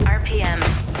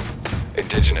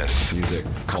Indigenous music,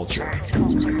 culture.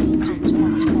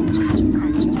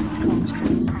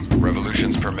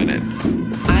 Revolutions per minute.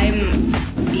 I'm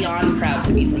beyond proud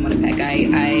to be from Winnipeg.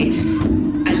 I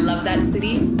love that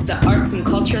city. The arts and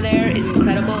culture there is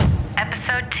incredible.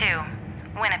 Episode 2,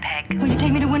 Winnipeg. Will you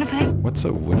take me to Winnipeg? What's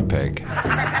a Winnipeg?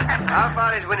 How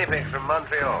far is Winnipeg from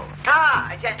Montreal?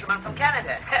 Ah, a gentleman from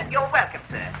Canada. You're welcome,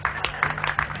 sir.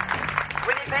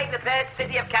 Winnipeg, the third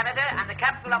city of Canada and the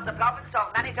capital of the province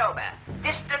of Manitoba.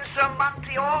 Distance from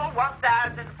Montreal,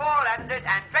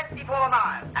 1,424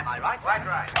 miles. Am I right? Quite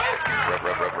right.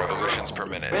 Revolutions per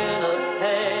minute.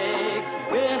 Winnipeg,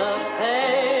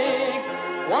 Winnipeg,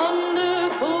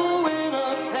 wonderful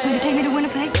Winnipeg. Will you take me to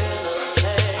Winnipeg?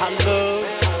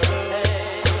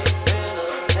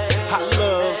 I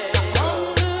love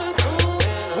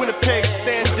Winnipeg,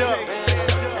 stand up.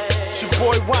 It's your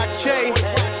boy YK.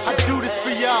 I do this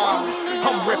for y'all.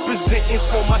 I'm representing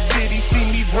for my city. See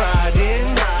me riding.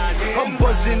 I'm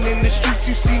buzzing in the streets.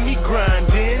 You see me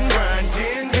grinding.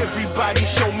 Everybody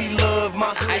show me love.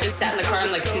 I just sat in the car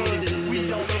and like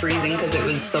freezing because it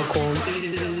was so cold.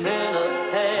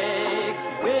 Winnipeg,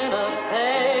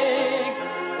 Winnipeg,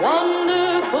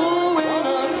 wonderful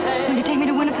Winnipeg. Will you take me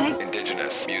to Winnipeg?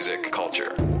 Indigenous music,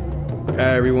 culture.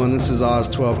 Hi everyone, this is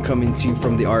Oz12 coming to you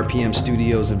from the RPM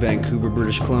studios in Vancouver,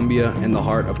 British Columbia, in the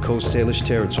heart of Coast Salish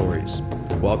territories.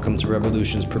 Welcome to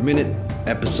Revolutions Per Minute,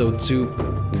 Episode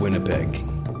 2, Winnipeg.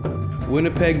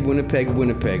 Winnipeg, Winnipeg,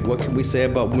 Winnipeg. What can we say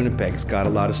about Winnipeg? It's got a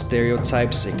lot of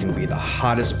stereotypes. It can be the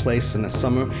hottest place in the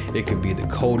summer. It could be the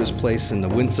coldest place in the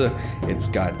winter. It's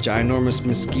got ginormous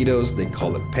mosquitoes. They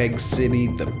call it Peg City,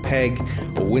 the Peg,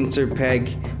 Winter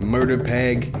Peg, Murder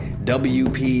Peg,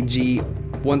 WPG.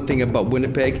 One thing about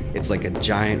Winnipeg, it's like a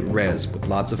giant res with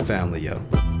lots of family, yo.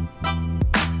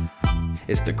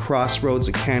 It's the crossroads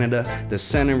of Canada, the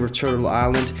center of Turtle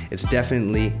Island. It's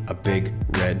definitely a big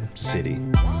red city.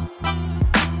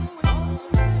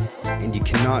 And you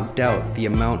cannot doubt the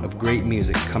amount of great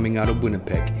music coming out of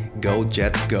Winnipeg. Go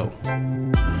Jets, go.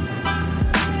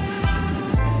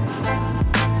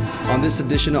 On this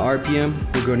edition of RPM,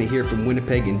 we're going to hear from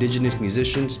Winnipeg Indigenous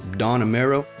musicians Don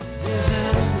Amaro,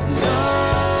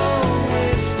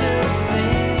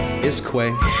 Isque,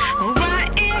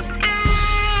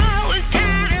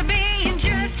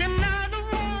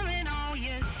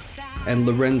 and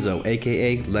Lorenzo,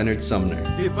 aka Leonard Sumner.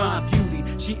 Divine beauty,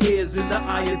 she is in the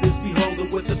eye of this beholder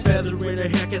with the feather in her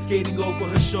hair cascading over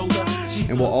her shoulder.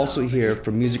 And we'll also hear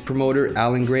from music promoter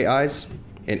Alan Grey Eyes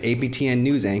and APTN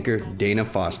news anchor Dana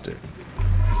Foster.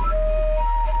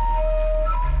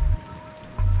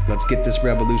 Let's get this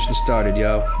revolution started,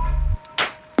 yo.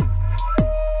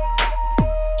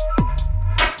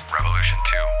 Revolution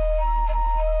 2.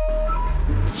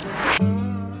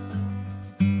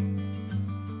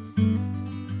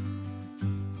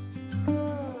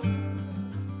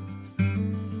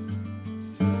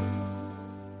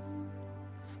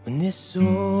 When this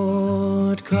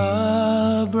old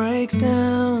car breaks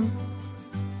down,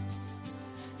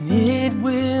 it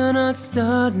will not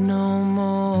start no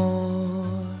more.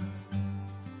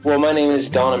 Well, my name is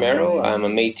Don Amaro. I'm a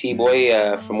Métis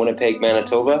boy from Winnipeg,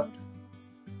 Manitoba.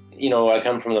 You know, I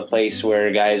come from the place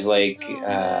where guys like,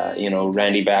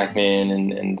 Randy Bachman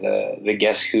and the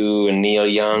Guess Who and Neil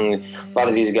Young, a lot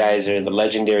of these guys are the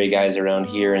legendary guys around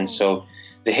here. And so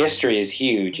the history is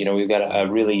huge. You know, we've got a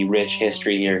really rich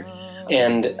history here.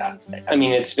 And, I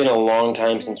mean, it's been a long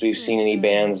time since we've seen any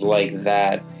bands like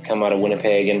that come out of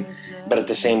Winnipeg. But at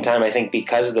the same time, I think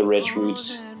because of the rich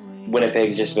roots,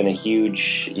 Winnipeg's just been a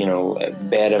huge,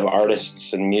 bed of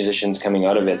artists and musicians coming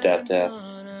out of it that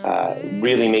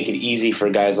really make it easy for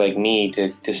guys like me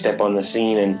to step on the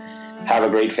scene and have a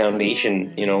great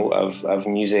foundation, of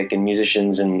music and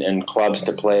musicians and clubs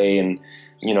to play. And,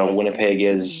 Winnipeg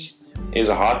is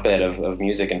a hotbed of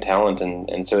music and talent.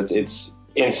 And so it's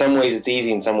in some ways it's easy,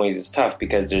 in some ways it's tough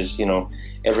because there's,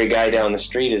 every guy down the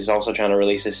street is also trying to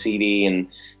release a CD and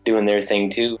doing their thing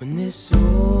too. When this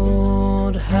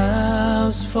old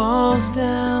house falls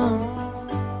down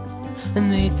and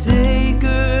they take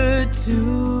her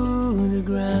to the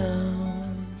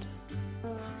ground.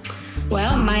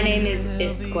 Well, my name is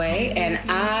Isque, and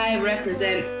I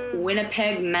represent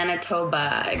Winnipeg,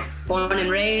 Manitoba. Born and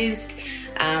raised.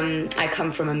 I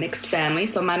come from a mixed family,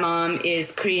 so my mom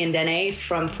is Cree and Dene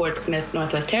from Fort Smith,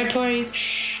 Northwest Territories,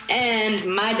 and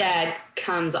my dad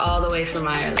comes all the way from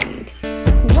Ireland.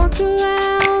 Walked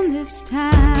around this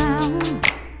town,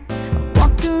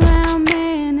 walked around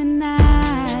many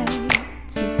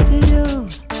nights, and still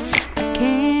I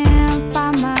can't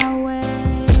find my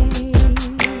way.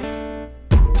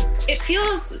 It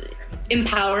feels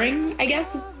empowering empowering, I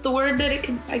guess is the word that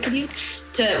I could use,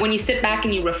 to when you sit back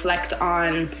and you reflect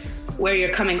on where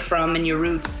you're coming from and your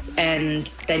roots, and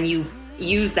then you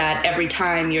use that every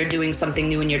time you're doing something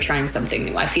new and you're trying something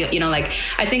new. I feel,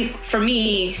 I think for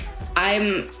me,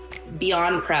 I'm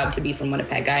beyond proud to be from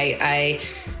Winnipeg. I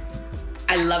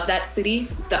love that city.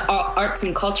 The arts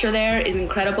and culture there is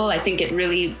incredible. I think it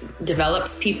really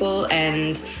develops people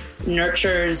and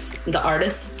nurtures the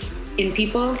artist in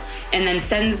people, and then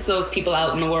sends those people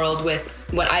out in the world with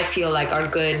what I feel like are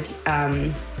good,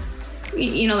 like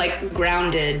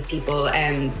grounded people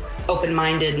and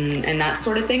open-minded and that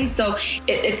sort of thing. So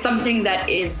it's something that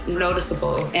is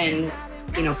noticeable, and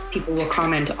people will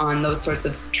comment on those sorts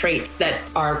of traits that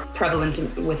are prevalent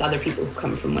with other people who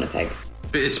come from Winnipeg.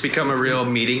 It's become a real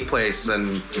meeting place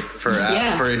and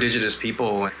for Indigenous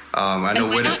people. I know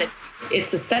Winnipeg.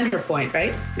 It's a center point,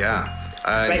 right? Yeah.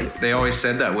 Right. They always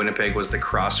said that Winnipeg was the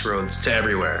crossroads to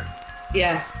everywhere.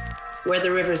 Yeah, where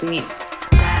the rivers meet.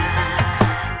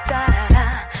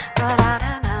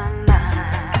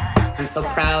 I'm so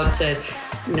proud to,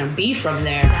 be from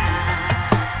there.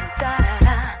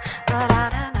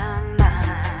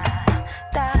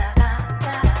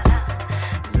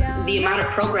 The amount of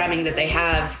programming that they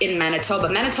have in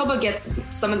Manitoba gets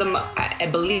some of them, I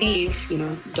believe,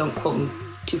 don't quote me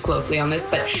too closely on this,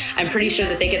 but I'm pretty sure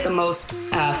that they get the most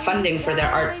funding for their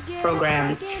arts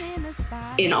programs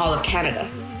in all of Canada,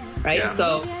 right? Yeah.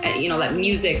 So, like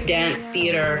music, dance,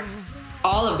 theater,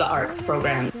 all of the arts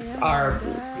programs are,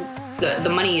 the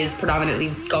money is predominantly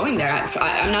going there.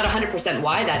 I'm not 100%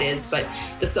 why that is, but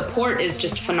the support is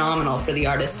just phenomenal for the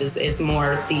artist is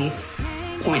more the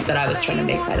point that I was trying to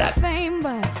make by that.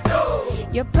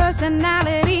 Your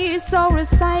personality is so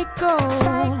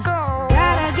recycled.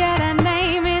 Gotta get a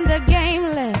name in the game,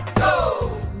 let's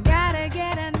go.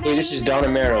 Hey, this is Don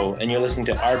Amaro, and you're listening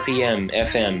to RPM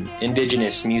FM,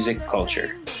 Indigenous Music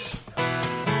Culture.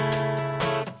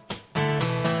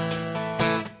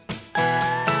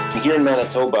 Here in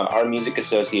Manitoba, our music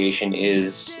association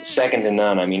is second to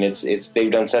none. I mean,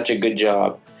 they've done such a good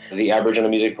job. The Aboriginal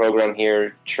music program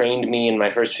here trained me in my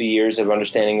first few years of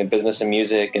understanding the business of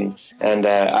music, and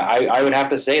I would have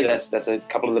to say that's a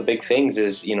couple of the big things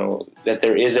is that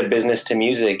there is a business to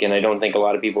music, and I don't think a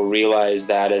lot of people realize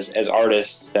that as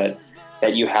artists that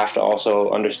you have to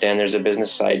also understand there's a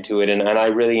business side to it, and I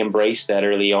really embraced that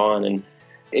early on, and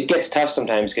it gets tough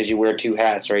sometimes because you wear two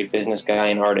hats, right, business guy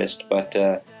and artist, but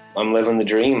I'm living the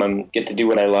dream. I get to do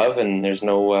what I love, and there's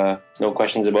no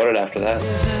questions about it after that.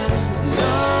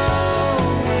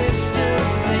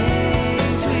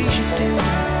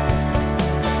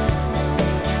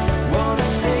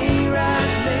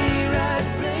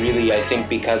 Really, I think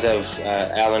because of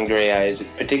Alan Grey Eyes,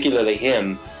 particularly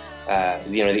him,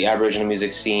 the Aboriginal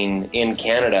music scene in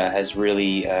Canada has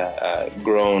really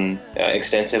grown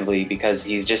extensively, because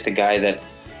he's just a guy that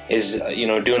is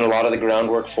doing a lot of the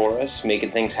groundwork for us,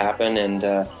 making things happen, and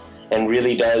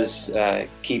really does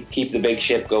keep the big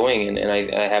ship going. And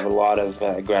I have a lot of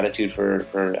gratitude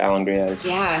for Alan Grey Eyes.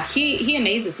 Yeah, he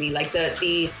amazes me. Like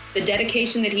the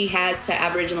dedication that he has to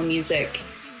Aboriginal music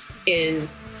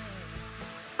is.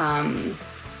 I'm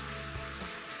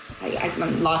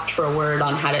lost for a word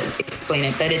on how to explain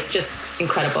it, but it's just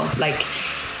incredible. Like,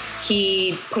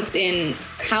 he puts in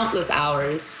countless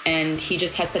hours, and he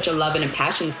just has such a love and a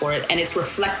passion for it, and it's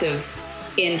reflective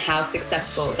in how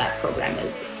successful that program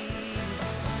is.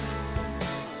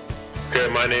 Okay,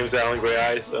 my name's Alan Grey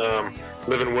Eyes.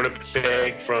 Live in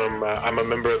Winnipeg. I'm a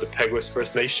member of the Peguis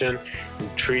First Nation in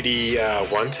Treaty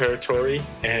 1 territory,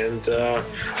 and I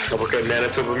work at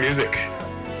Manitoba Music.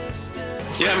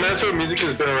 Yeah, Manitoba Music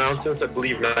has been around since, I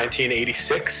believe,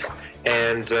 1986,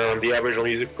 and the Aboriginal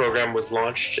Music Program was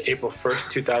launched April 1st,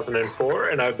 2004,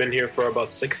 and I've been here for about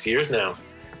 6 years now.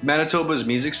 Manitoba's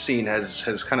music scene has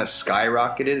kind of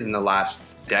skyrocketed in the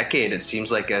last decade. It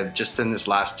seems like just in this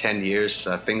last 10 years,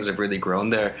 things have really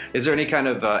grown there. Is there any kind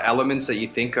of elements that you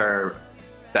think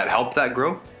that help that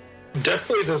growth?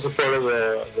 Definitely the support of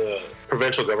the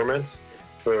provincial government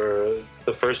for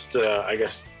the first,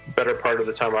 better part of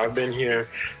the time I've been here.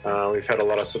 We've had a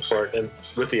lot of support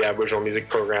with the Aboriginal Music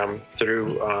Program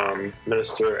through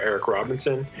Minister Eric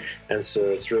Robinson, and so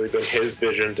it's really been his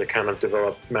vision to kind of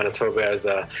develop Manitoba as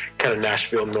a kind of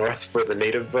Nashville North for the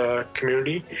Native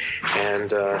community,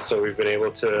 and so we've been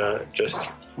able to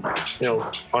just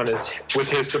with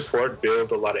his support,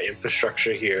 build a lot of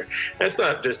infrastructure here. And it's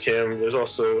not just him. There's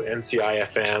also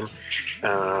NCI-FM.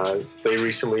 They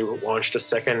recently launched a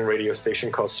second radio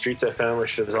station called Streets FM,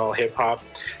 which is all hip-hop.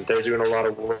 They're doing a lot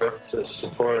of work to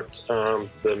support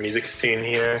the music scene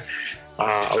here,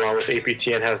 along with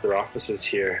APTN has their offices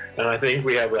here. And I think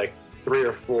we have 3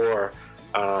 or 4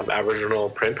 Aboriginal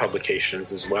print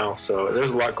publications as well. So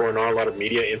there's a lot going on, a lot of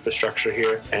media infrastructure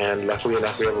here, and luckily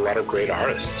enough, we have a lot of great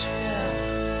artists.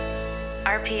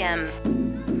 RPM.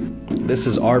 This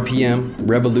is RPM,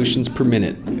 Revolutions Per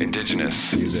Minute.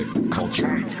 Indigenous music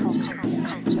culture.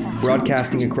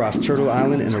 Broadcasting across Turtle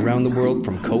Island and around the world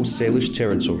from Coast Salish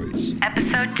territories.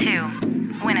 Episode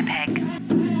 2, Winnipeg.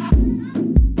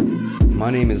 My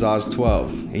name is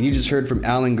Oz12, and you just heard from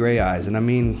Alan Grey Eyes, and I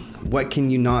mean, what can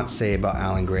you not say about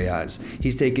Alan Grey Eyes?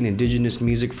 He's taken Indigenous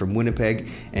music from Winnipeg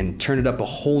and turned it up a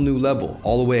whole new level,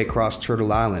 all the way across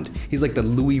Turtle Island. He's like the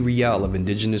Louis Riel of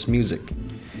Indigenous music.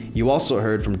 You also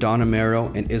heard from Don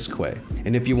Amaro and Isque,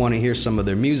 and if you want to hear some of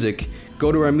their music,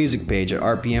 go to our music page at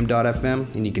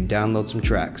rpm.fm and you can download some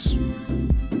tracks.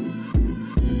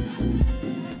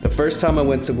 The first time I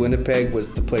went to Winnipeg was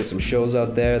to play some shows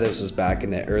out there. This was back in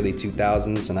the early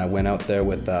 2000s, and I went out there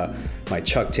with my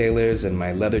Chuck Taylors and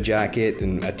my leather jacket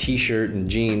and a t-shirt and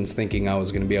jeans thinking I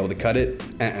was going to be able to cut it.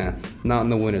 Not in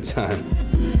the wintertime.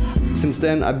 Since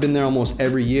then, I've been there almost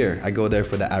every year. I go there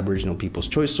for the Aboriginal People's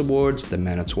Choice Awards, the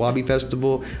Manitowabi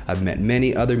Festival. I've met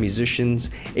many other musicians.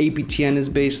 APTN is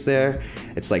based there.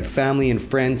 It's like family and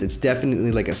friends. It's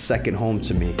definitely like a second home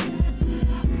to me.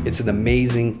 It's an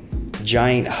amazing,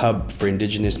 giant hub for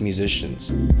Indigenous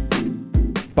musicians.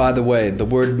 By the way, the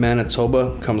word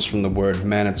Manitoba comes from the word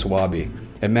Manitowabi,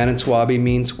 and Manitowabi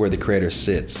means where the creator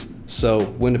sits. So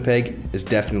Winnipeg is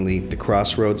definitely the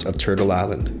crossroads of Turtle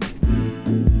Island.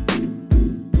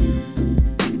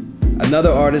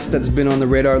 Another artist that's been on the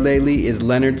radar lately is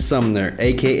Leonard Sumner,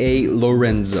 aka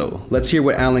Lorenzo. Let's hear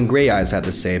what Alan Grey Eyes had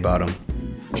to say about him.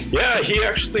 Yeah, he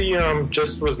actually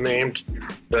just was named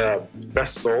the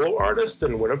best solo artist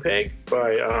in Winnipeg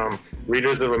by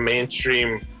readers of a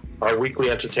mainstream weekly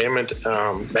entertainment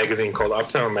magazine called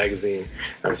Uptown Magazine.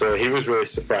 And so he was really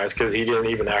surprised because he didn't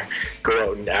even go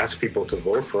out and ask people to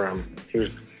vote for him.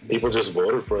 People just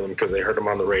voted for him because they heard him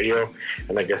on the radio,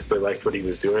 and I guess they liked what he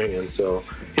was doing. And so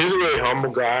he's a really humble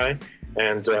guy,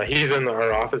 and he's in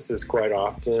our offices quite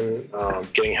often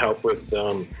getting help with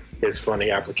his funding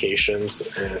applications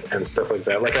and stuff like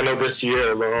that. Like I know this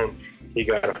year alone, he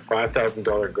got a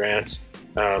 $5,000 grant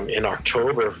in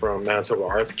October from Manitoba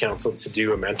Arts Council to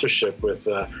do a mentorship with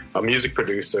a music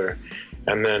producer.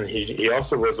 And then he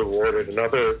also was awarded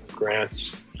another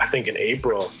grant, I think in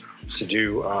April, to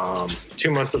do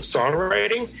 2 months of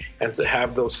songwriting and to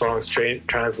have those songs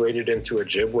translated into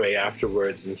Ojibwe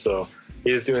afterwards. And so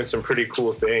he's doing some pretty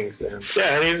cool things. And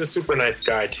yeah, and he's a super nice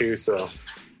guy too. So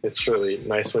it's really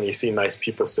nice when you see nice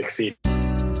people succeed.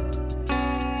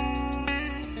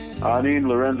 Anin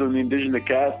Lorenzo the Indigenous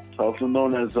Cat, also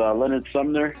known as Leonard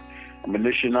Sumner. I'm a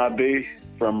Anishinaabe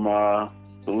from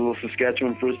the Little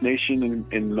Saskatchewan First Nation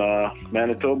in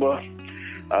Manitoba.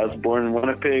 I was born in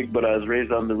Winnipeg, but I was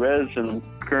raised on the res, and I'm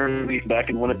currently back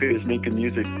in Winnipeg making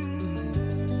music.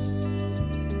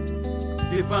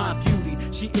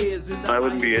 I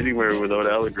wouldn't be anywhere without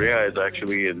Alan Grey Eyes,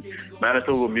 actually, and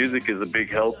Manitoba music is a big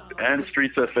help, and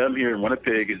Streets FM here in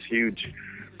Winnipeg is huge.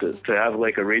 To have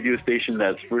like a radio station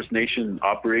that's First Nation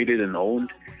operated and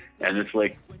owned, and it's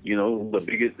like, you know, the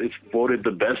biggest, it's voted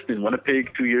the best in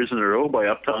Winnipeg 2 years in a row by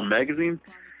Uptown Magazine.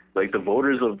 Like the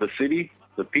voters of the city,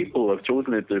 the people have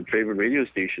chosen it their favorite radio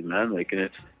station, man. Like, and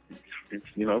it's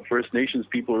you know, First Nations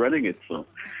people running it. So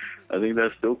I think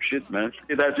that's dope shit, man.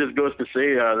 That just goes to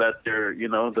say that they're, you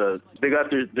know, they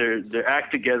got their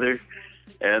act together,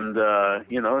 and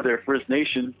you know, they're First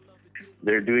Nation.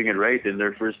 They're doing it right in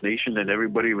their First Nation, and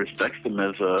everybody respects them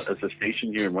as a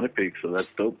station here in Winnipeg. So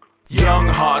that's dope. Young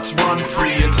hearts run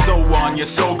free and so on, you're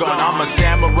so gone. I'm a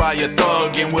samurai, a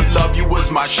thug, and would love you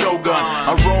as my shogun.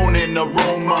 A ronin, a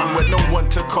Roman, with no one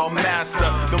to call master.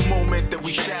 The moment that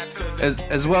we shatter.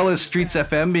 As well as Streets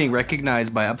FM being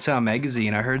recognized by Uptown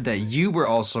Magazine, I heard that you were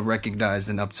also recognized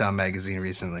in Uptown Magazine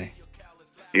recently.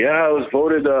 Yeah, I was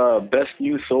voted Best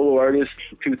New Solo Artist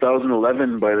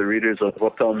 2011 by the readers of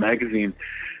Uptown Magazine,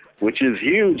 which is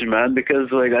huge, man, because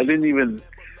like I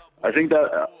think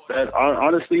that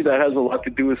honestly, that has a lot to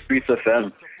do with Streets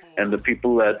FM, and the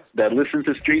people that listen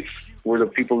to Streets were the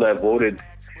people that voted,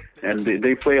 and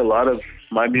they play a lot of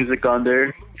my music on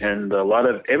there, and a lot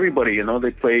of everybody, you know,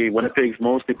 they play Winnipeg's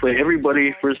Most, they play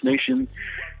everybody, First Nation,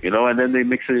 you know, and then they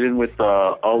mix it in with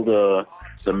all the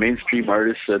mainstream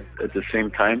artists at the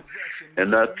same time,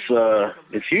 and that's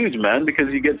it's huge, man,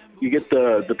 because you get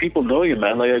the people know you,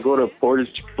 man. Like I go to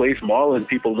Portage Place Mall and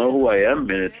people know who I am,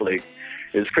 and it's like,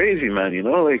 it's crazy, man, you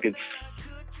know, like it's,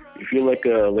 you feel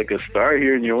like a star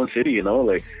here in your own city, you know.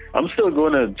 Like, I'm still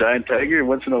going to Giant Tiger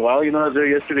once in a while, you know. I was there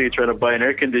yesterday trying to buy an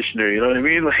air conditioner, you know what I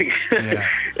mean? Like, yeah.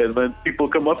 And then people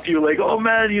come up to you like, oh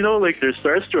man, you know, like they're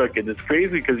starstruck, and it's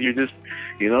crazy because you're just,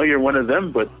 you know, you're one of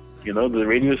them. But you know, the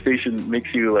radio station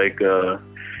makes you like,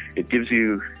 it gives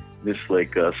you this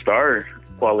like star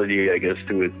quality, I guess,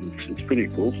 to it. It's pretty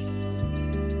cool.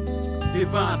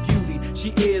 Divine beauty, she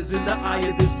is in the eye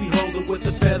of this beholder, with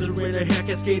the feather in her hair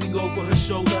cascading over her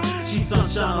shoulder. She's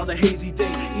sunshine on a hazy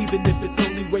day, even if it's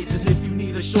only racing. If you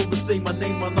need a shoulder, say my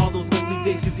name on all those lonely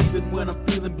days. Cause even when I'm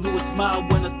feeling blue, I smile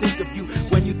when I think of you.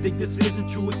 When you think this isn't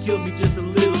true, it kills me just a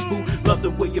little boo. Love the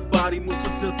way your body moves,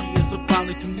 so silky and so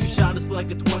finely to you. Shine us like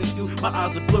a 22, my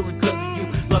eyes are blurring cause of you.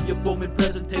 Love your foaming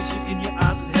presentation, in your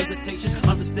eyes is hesitation.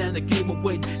 Understand the game of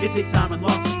waiting, it takes time and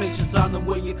lots of patience. I know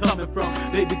where you're coming from,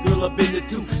 baby girl, I've been there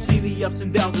too. See the ups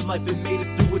and downs in life and made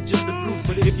it through with just a bruise.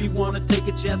 But if you wanna take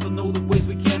a chance, I know the ways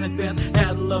we can advance.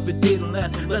 Had love, it didn't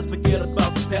last, let's forget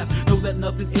about the past. Know that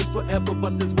nothing is forever,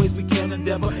 but there's ways we can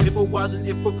endeavor. If we're wise and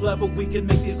if we're clever, we can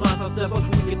make these lines ourselves.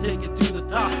 We can take it to the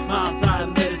top, mind's high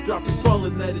and let it drop. Keep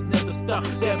falling, let it never stop.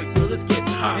 Damn it girl, let's get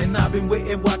high. And I've been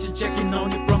waiting, watching, checking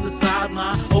on you from the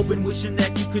sideline. Hoping, wishing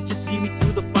that you could just see me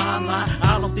through the fine line.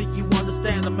 I don't think you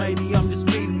understand, or maybe I'm just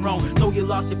reading wrong. Know you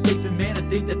lost your faith in man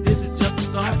and think that this is just a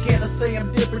song. How can I say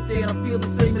I'm different than I feel the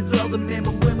same as other men?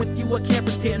 But when with you I can't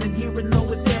pretend, and hearing no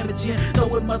is damaging.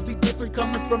 Though it must be different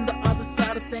coming from the other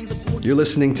side of things. You're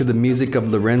listening to the music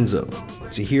of Lorenzo.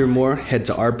 To hear more, head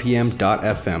to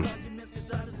rpm.fm.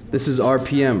 This is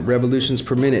RPM, Revolutions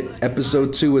Per Minute.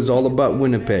 Episode 2 is all about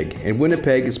Winnipeg. And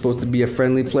Winnipeg is supposed to be a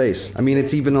friendly place. I mean,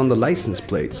 it's even on the license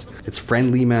plates. It's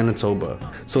Friendly Manitoba.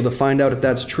 So to find out if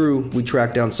that's true, we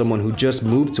tracked down someone who just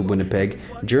moved to Winnipeg,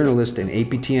 journalist and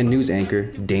APTN news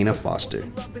anchor, Dana Foster.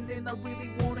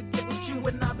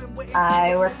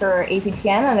 I work for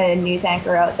APTN. I'm a news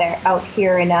anchor out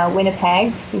here in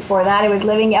Winnipeg. Before that, I was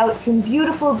living out in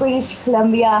beautiful British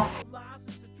Columbia.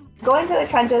 Going through the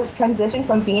transition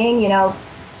from being,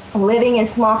 living in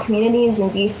small communities in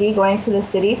BC, going to the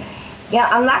city,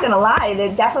 I'm not going to lie,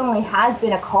 there definitely has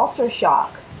been a culture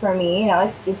shock for me.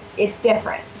 It's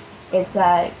different.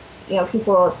 It's,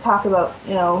 people talk about,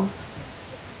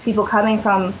 people coming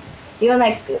from, even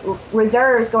like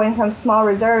reserves, going from small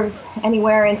reserves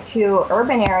anywhere into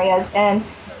urban areas, and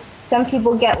some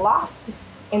people get lost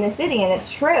in the city, and it's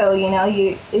true,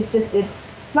 it's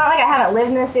not like I haven't lived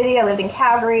in the city. I lived in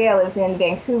Calgary, I lived in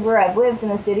Vancouver, I've lived in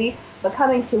the city, but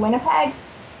coming to Winnipeg,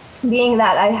 being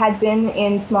that I had been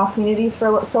in small communities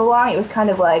for so long, it was kind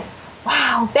of like,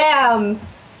 wow, bam,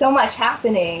 so much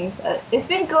happening. It's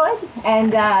been good,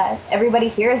 and everybody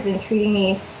here has been treating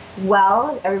me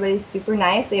well. Everybody's super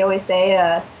nice. They always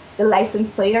say the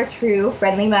license plate are true,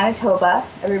 Friendly Manitoba.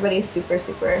 Everybody's super,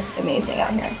 super amazing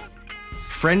out here.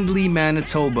 Friendly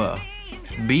Manitoba.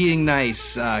 Being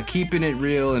nice, keeping it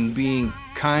real, and being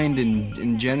kind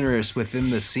and generous within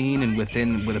the scene and with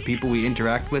the people we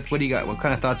interact with. What do you got? What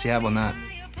kind of thoughts you have on that?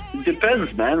 It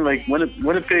depends, man. Like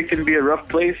Winnipeg can be a rough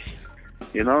place,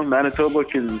 Manitoba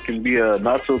can be a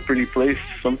not so pretty place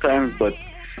sometimes, but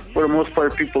for the most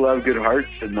part, people have good hearts,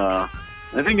 and I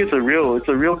think it's a real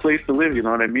place to live. You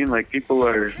know what I mean? Like people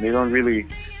they don't really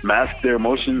mask their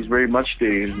emotions very much.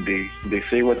 They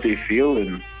say what they feel,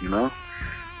 and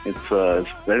it's I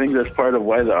think that's part of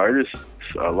why a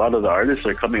lot of the artists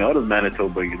are coming out of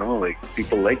Manitoba, like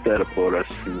people like that about us.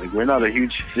 Like, we're not a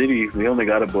huge city. We only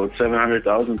got about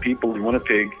 700,000 people in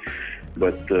Winnipeg,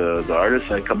 but the artists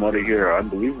that come out of here are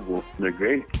unbelievable. They're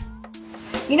great.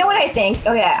 You know what I think?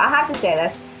 Okay, I have to say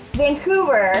this.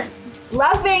 Vancouver,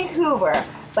 love Vancouver,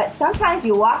 but sometimes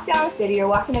you walk down the city, you're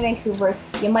walking to Vancouver,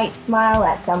 you might smile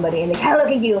at somebody and they kind of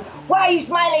look at you, why are you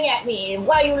smiling at me?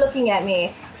 Why are you looking at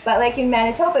me? But like in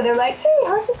Manitoba, they're like, hey,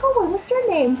 how's it going? What's your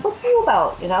name? What's you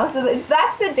about? So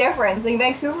that's the difference. In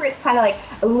Vancouver, it's kind of like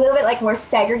a little bit like more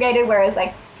segregated, whereas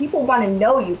like people want to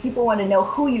know you. People want to know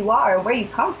who you are and where you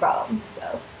come from.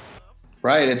 So.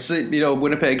 Right. It's,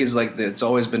 Winnipeg is like, it's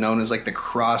always been known as like the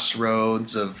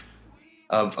crossroads of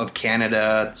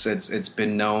Canada. It's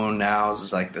been known now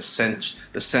as like the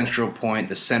central point,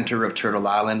 the center of Turtle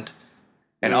Island.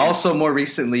 And also, more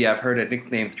recently, I've heard a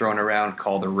nickname thrown around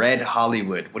called Red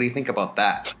Hollywood. What do you think about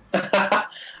that? I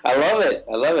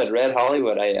love it, Red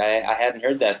Hollywood. I hadn't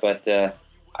heard that, but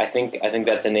I think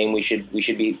that's a name we should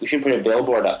put a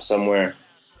billboard up somewhere,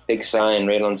 big sign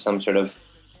right on some sort of,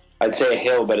 I'd say a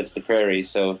hill, but it's the prairies,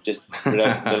 so just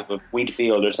a wheat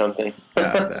field or something.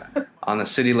 On the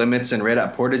city limits and right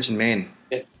at Portage in Maine.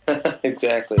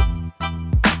 Exactly.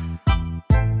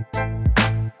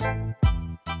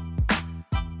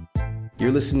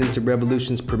 You're listening to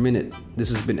Revolutions Per Minute. This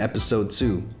has been episode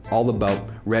 2, all about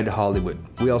Red Hollywood.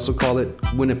 We also call it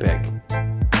Winnipeg.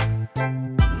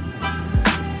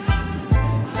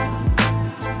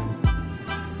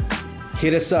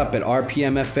 Hit us up at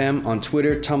RPM FM on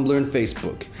Twitter, Tumblr, and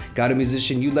Facebook. Got a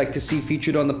musician you'd like to see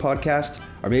featured on the podcast?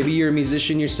 Or maybe you're a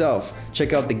musician yourself?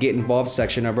 Check out the Get Involved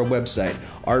section of our website,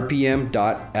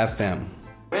 rpm.fm.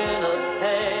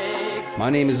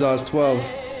 My name is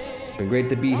Oz12. Been great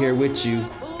to be here with you,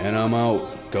 and I'm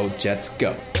out. Go Jets,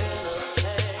 go.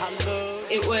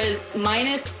 It was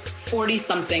minus 40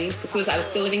 something. I was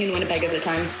still living in Winnipeg at the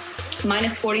time.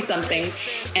 Minus 40 something,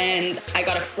 and I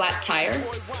got a flat tire,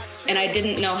 and I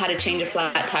didn't know how to change a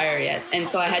flat tire yet, and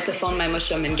so I had to phone my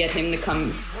mushum and get him to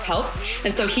come help.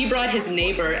 And so he brought his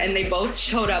neighbor, and they both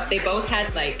showed up. They both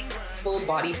had like full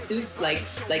body suits, like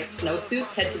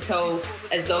snowsuits, head to toe,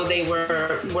 as though they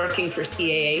were working for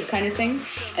CAA kind of thing.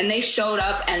 And they showed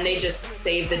up and they just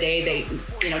saved the day. They,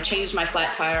 changed my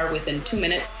flat tire within 2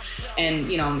 minutes, and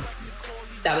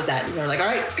that was that. And they were like, all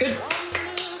right, good.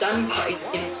 Done,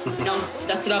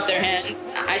 dusted off their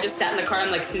hands. I just sat in the car and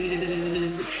like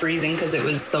freezing because it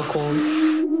was so cold.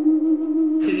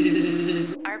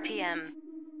 RPM.